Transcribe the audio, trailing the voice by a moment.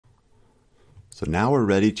So now we're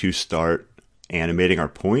ready to start animating our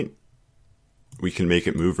point. We can make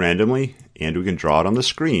it move randomly and we can draw it on the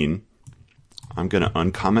screen. I'm going to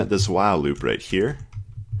uncomment this while loop right here.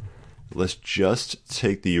 Let's just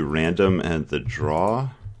take the random and the draw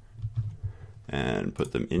and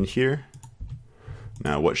put them in here.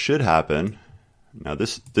 Now what should happen, now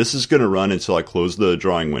this is going to run until I close the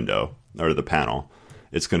drawing window or the panel.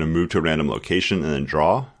 It's going to move to a random location and then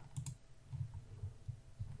draw.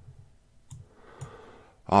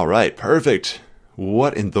 All right, perfect.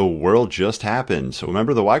 What in the world just happened? So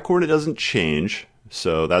remember, the y-coordinate doesn't change,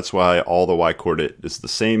 so that's why all the y-coordinate is the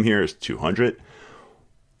same here, is 200.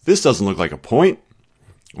 This doesn't look like a point.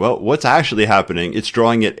 Well, what's actually happening, it's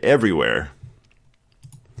drawing it everywhere.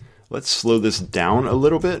 Let's slow this down a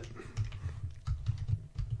little bit.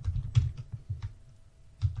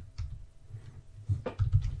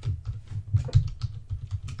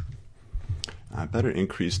 I better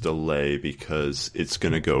increase delay because it's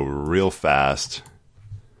going to go real fast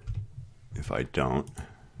if I don't.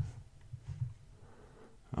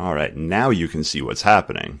 All right, now you can see what's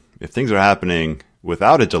happening. If things are happening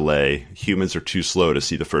without a delay, humans are too slow to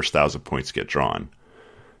see the first 1,000 points get drawn.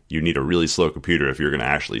 You need a really slow computer if you're going to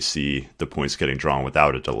actually see the points getting drawn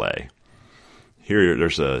without a delay. Here,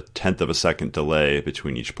 there's a 1/10 of a second delay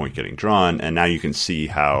between each point getting drawn, and now you can see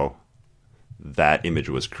how that image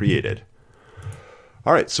was created.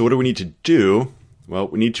 All right, so what do we need to do? Well,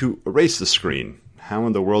 we need to erase the screen. How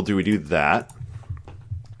in the world do we do that?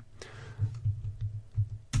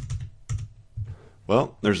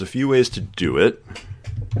 Well, there's a few ways to do it.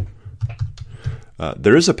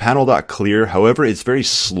 There is a panel.clear, however, it's very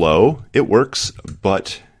slow. It works,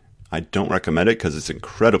 but I don't recommend it because it's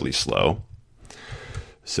incredibly slow.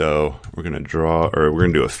 So we're going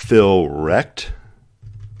to do a fill rect.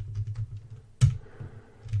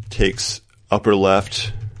 Takes upper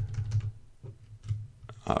left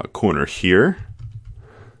corner here.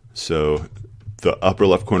 So the upper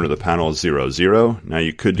left corner of the panel is 0, 0. Now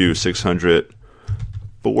you could do 600,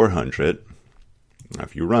 400. Now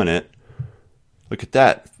if you run it, look at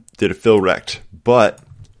that, did a fill rect, but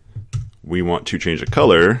we want to change the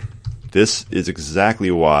color. This is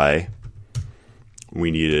exactly why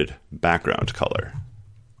we needed background color.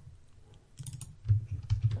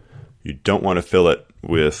 You don't want to fill it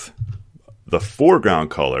with the foreground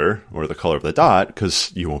color or the color of the dot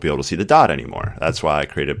because you won't be able to see the dot anymore. That's why I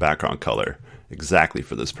created background color exactly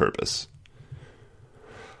for this purpose.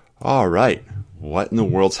 All right, what in the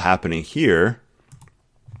world's happening here?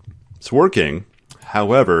 It's working.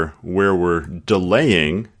 However, where we're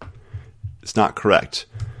delaying, it's not correct.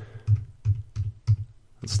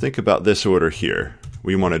 Let's think about this order here.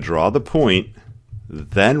 We want to draw the point,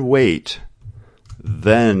 then wait,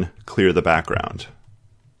 then clear the background.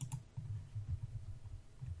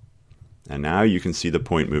 And now you can see the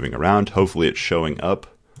point moving around. Hopefully it's showing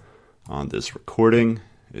up on this recording.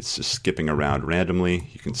 It's just skipping around randomly.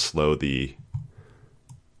 You can slow the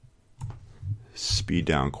speed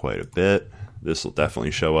down quite a bit. This will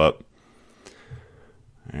definitely show up.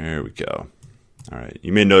 There we go. All right,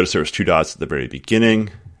 you may notice there was 2 dots at the very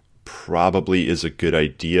beginning. Probably is a good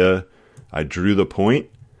idea. I drew the point,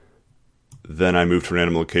 then I moved to a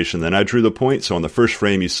random location, then I drew the point. So on the first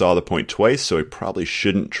frame, you saw the point twice, so I probably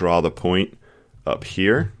shouldn't draw the point up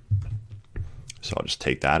here. So I'll just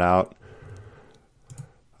take that out.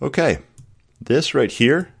 Okay, this right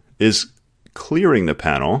here is clearing the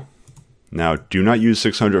panel. Now, do not use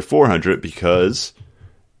 600, 400 because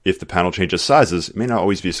if the panel changes sizes, it may not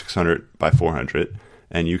always be 600 by 400.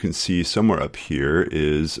 And you can see somewhere up here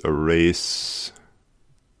is erase.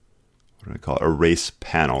 What do I call it? Erase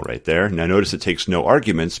panel right there. Now notice it takes no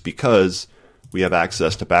arguments because we have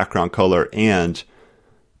access to background color and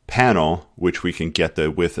panel, which we can get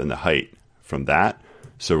the width and the height from that.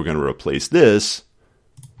 So we're going to replace this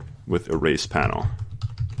with erase panel.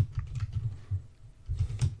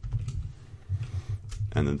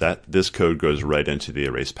 And then this code goes right into the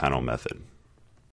erase panel method.